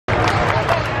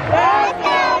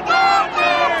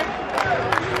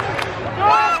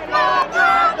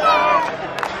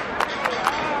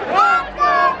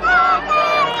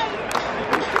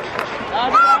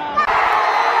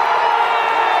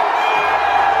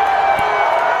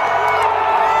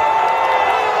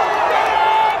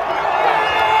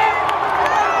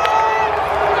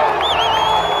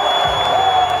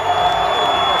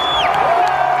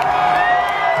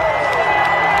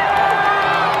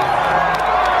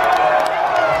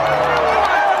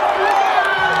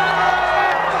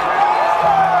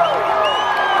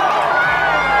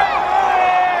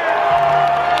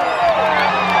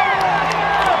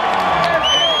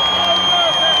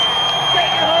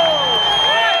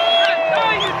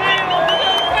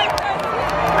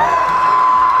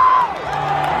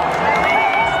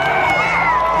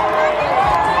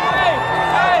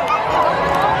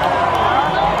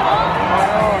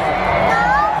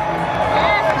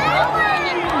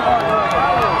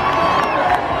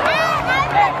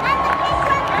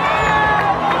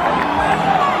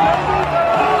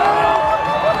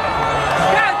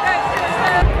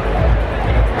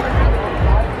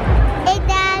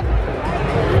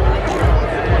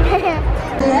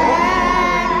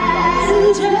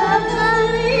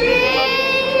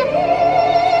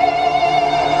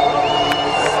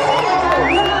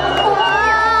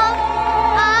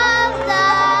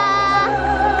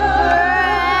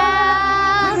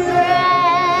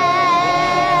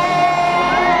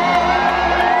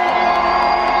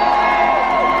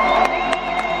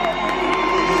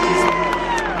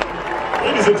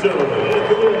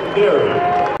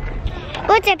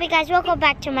up, you guys? Welcome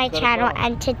back to my channel,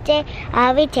 and today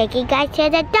I'll be taking you guys to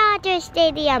the Dodger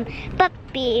Stadium. But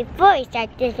before we start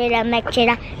this video, make sure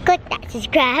to click that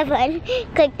subscribe button,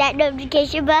 click that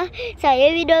notification bell, so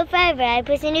you'll be notified when I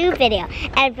post a new video.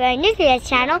 And for our new to this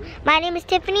channel, my name is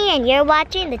Tiffany, and you're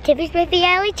watching the Tiffy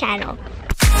Spiffy channel.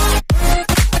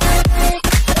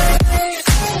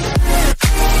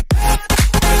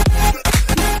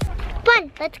 Fun,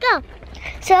 let's go.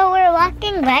 So we're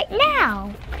walking right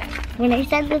now. When I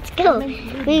said let's go,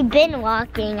 we've been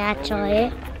walking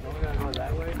actually.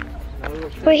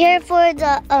 We're here for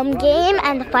the game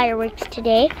and the fireworks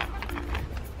today.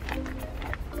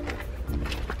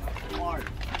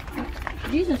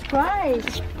 Jesus Christ!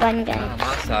 It's fun, guys. I'm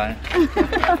outside.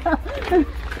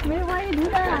 Man, why you do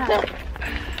that?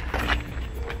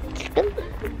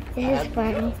 This is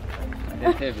fun.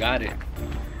 They've got it.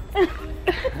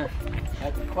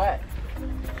 That's a quack.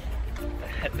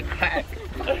 That's a quack.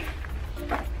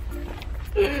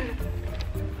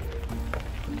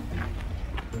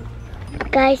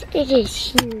 Guys, it is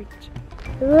huge.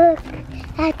 Look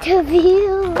at the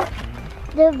view.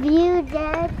 The view,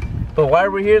 Dad. But why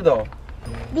are we here though?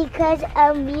 Because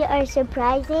we are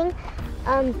surprising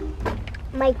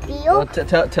my Theo. Well,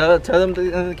 tell them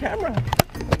in the camera.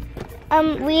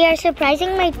 We are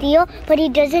surprising my Theo, but he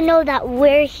doesn't know that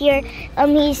we're here.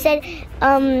 He said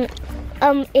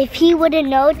if he would have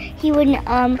known, he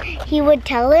would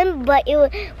tell him, but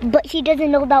he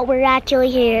doesn't know that we're actually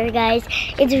here, guys.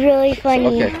 It's really funny.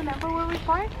 Okay. Do you remember where we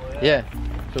parked? Yeah.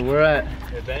 So we're at.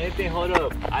 If anything, hold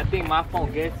up. I think my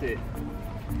phone gets it.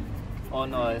 Oh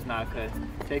no, it's not, cause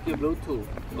take your Bluetooth.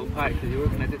 Go park, cause you were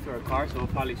connected to her car, so it'll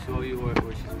probably show you where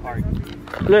she's parked.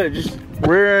 Look,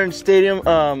 we're in Stadium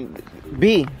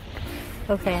B.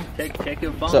 Okay. Check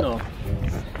your phone So- though.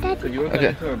 Cause you were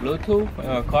connected to her Bluetooth in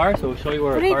her car, so it'll show you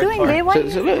where What her are you car is doing, parked. Ray? Why are you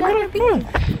So look, look.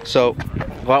 So,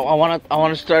 well, I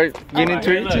wanna start getting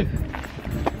into it.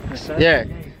 Yeah.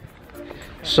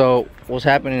 So what's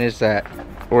happening is that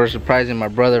we're surprising my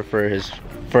brother for his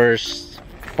first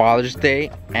Father's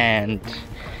Day and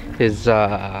his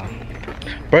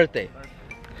birthday.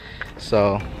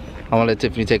 So I'm gonna let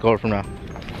Tiffany take over from now.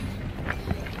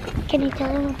 Can you tell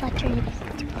him about your next?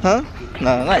 Huh?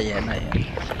 No, not yet, not yet.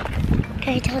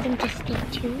 Can I tell them to stay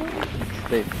tuned?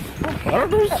 Babe. What are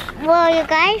those? Well, you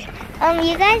guys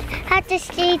have to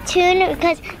stay tuned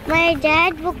because my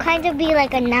dad will kind of be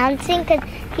like announcing because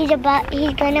he's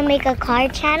gonna make a car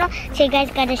channel. So you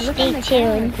guys gotta stay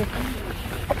tuned.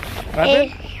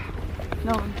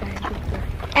 No, I'm trying to.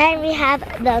 And we have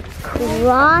the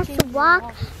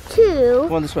crosswalk to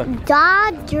Come on this way.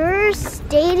 Dodger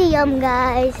Stadium,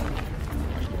 guys.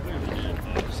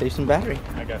 Save some battery.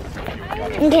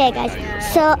 Okay, guys.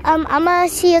 So I'm gonna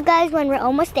see you guys when we're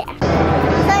almost there. So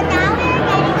now we're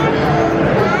getting our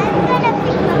food. I'm gonna pick up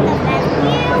the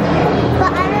menu,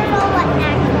 but I don't know what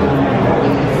actually.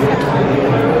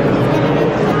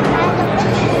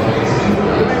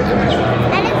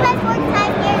 And it's my fourth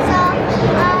time here, so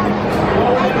I don't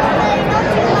really know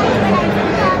too much, but I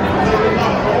can talk.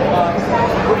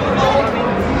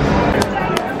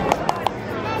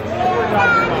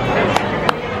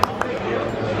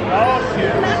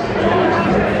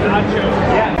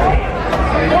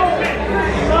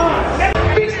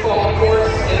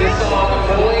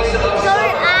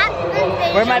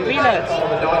 Where are my peanuts? So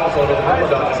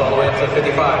we're at the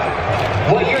stadium watching.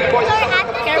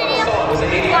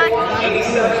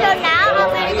 So now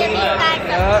I'm going to give you guys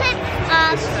a clip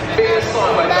of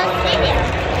the stadium.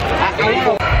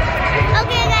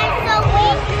 Okay guys, so we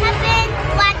have been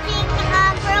watching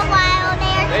for a while.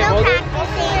 They are still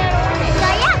practicing. So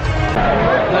yeah.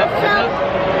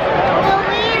 So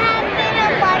we have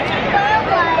been watching for a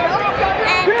while.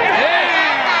 And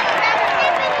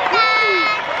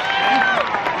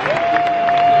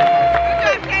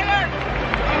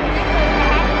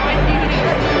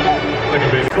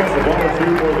Across the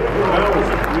volunteer more than 4 hours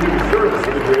of community service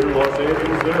in the greater Los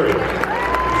Angeles area.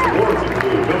 His awards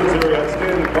include Military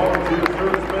Outstanding Volunteer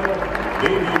Service Medal,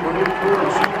 Navy Marine Corps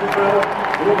Achievement Medal,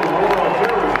 Global War on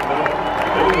Terrorism Medal,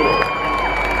 and many more.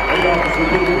 Hey, Officer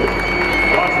Luke,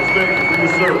 Officers, thank you for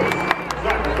your service,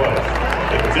 sacrifice,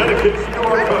 and dedication to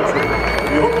our country.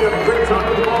 We hope you have a great time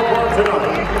at the ballpark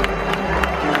tonight.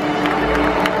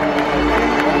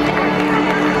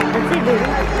 That's it, baby.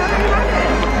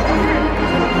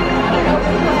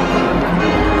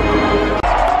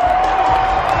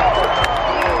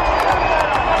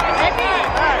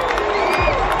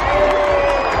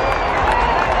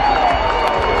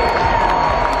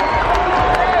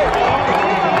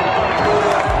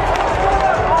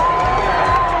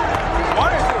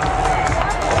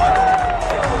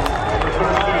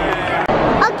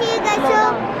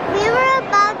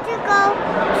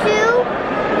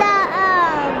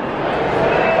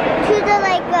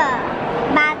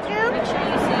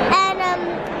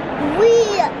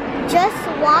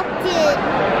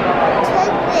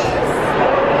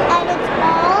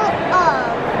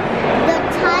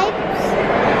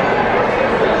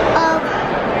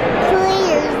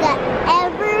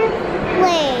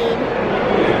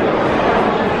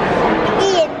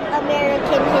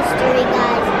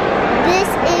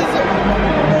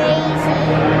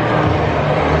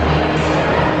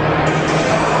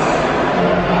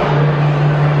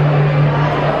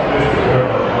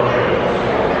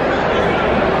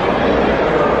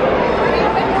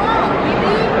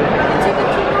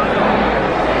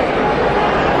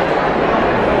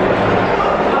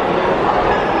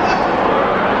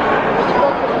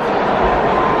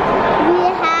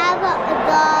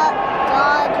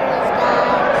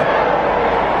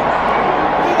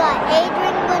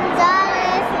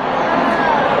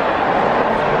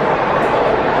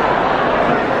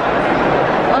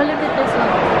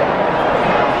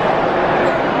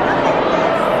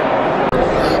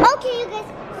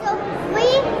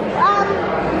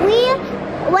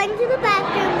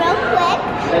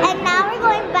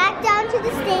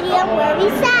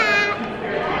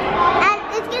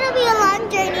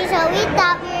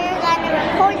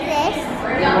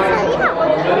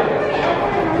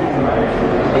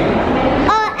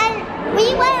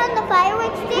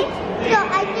 fireworks thing. So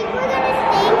I think we're gonna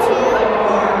stay tuned.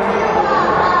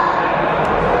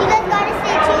 You guys gotta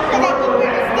stay tuned because I think we're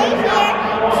gonna stay here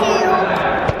to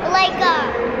like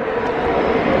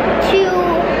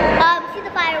see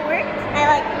the fireworks.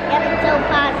 I like getting so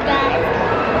fast, guys.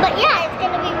 But yeah, it's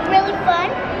gonna be really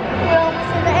fun. We're almost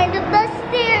at the end of the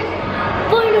stairs.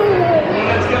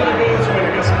 Let's get the games ready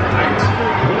to get some tights.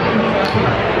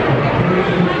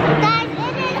 Guys,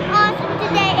 it is awesome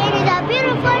today. It is a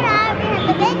beautiful night. We have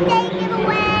the big day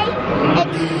giveaway.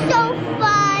 It's so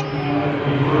fun.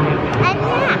 And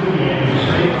yeah.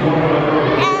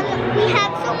 And we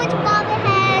have so much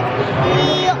bobbleheads. We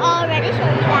already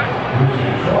showed you that.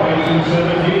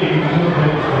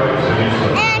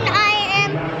 And I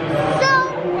am so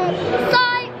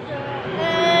excited.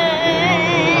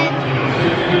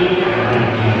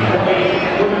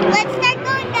 Let's start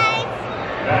going, guys.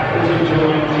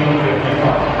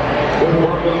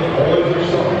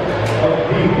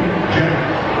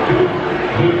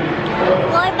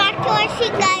 Going back to our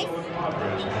seat, guys.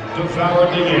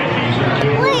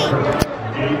 Wait.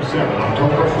 Game 7,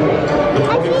 October 4th.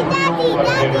 I see Daddy.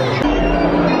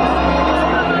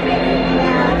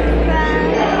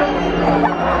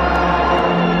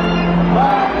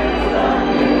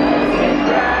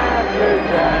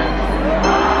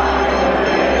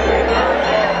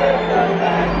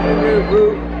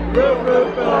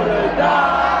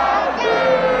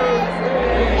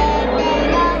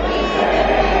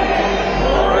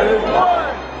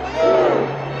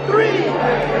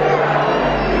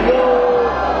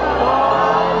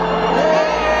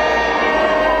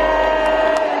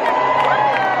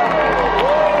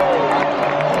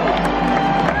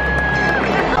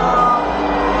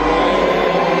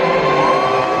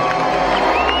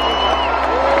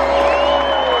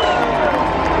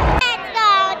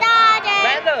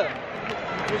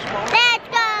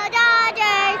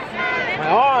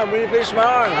 Fish my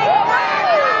arm.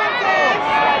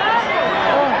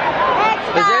 Let's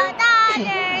go,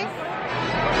 Dodgers.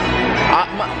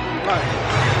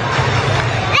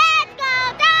 Let's go,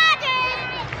 Dodgers.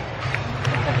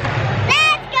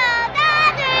 Let's go,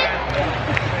 Dodgers.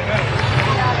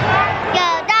 Go,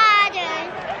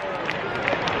 Dodgers.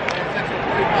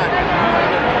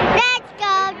 Let's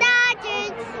go,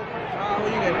 Dodgers.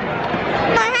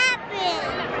 What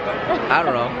happened? I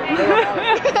don't know.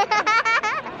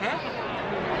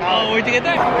 Oh, where'd you get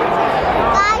that?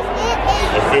 Guys, it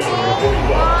is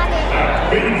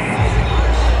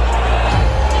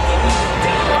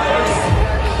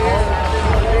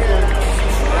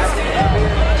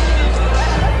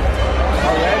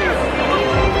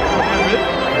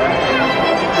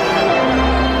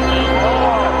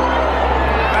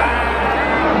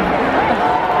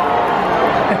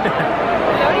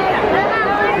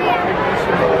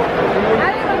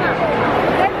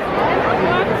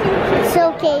so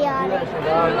chaotic.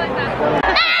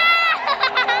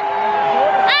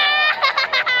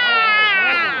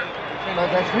 No,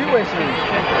 that's freeway street.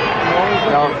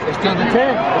 No, it's still the 10.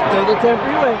 It's still the 10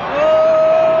 freeway.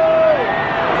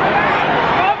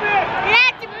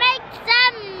 Let's make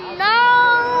some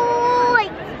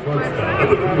noise.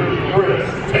 Chris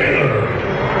Taylor.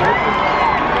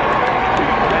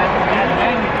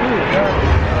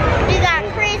 We got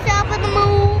Chris up in the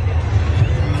move.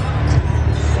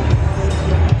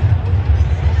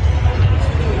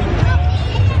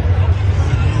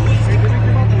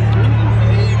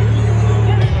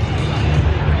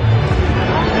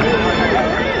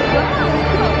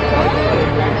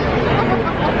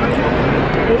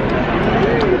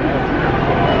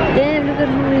 Damn, look at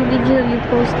how many videos you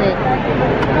posted.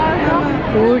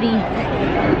 40.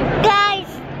 Guys,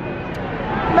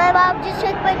 my mom just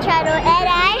took my channel and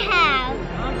I have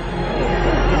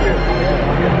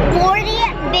 40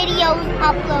 videos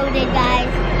uploaded,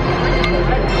 guys.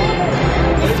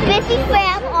 The Spiffy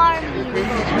Fam army is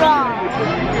strong.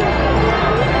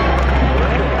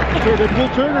 So they pull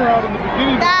Turner out in the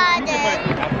beginning. Dodgers.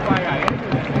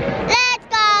 Let's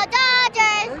go,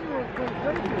 Dodgers.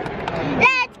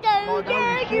 Let's go,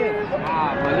 Dodgers.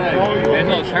 There's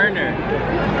no Turner.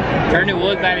 Turner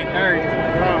was batting third.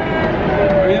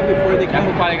 Yeah, before they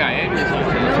probably got injured.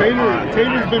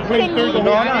 Taylor's been playing third the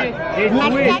whole night.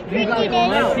 Hashtag 50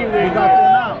 days.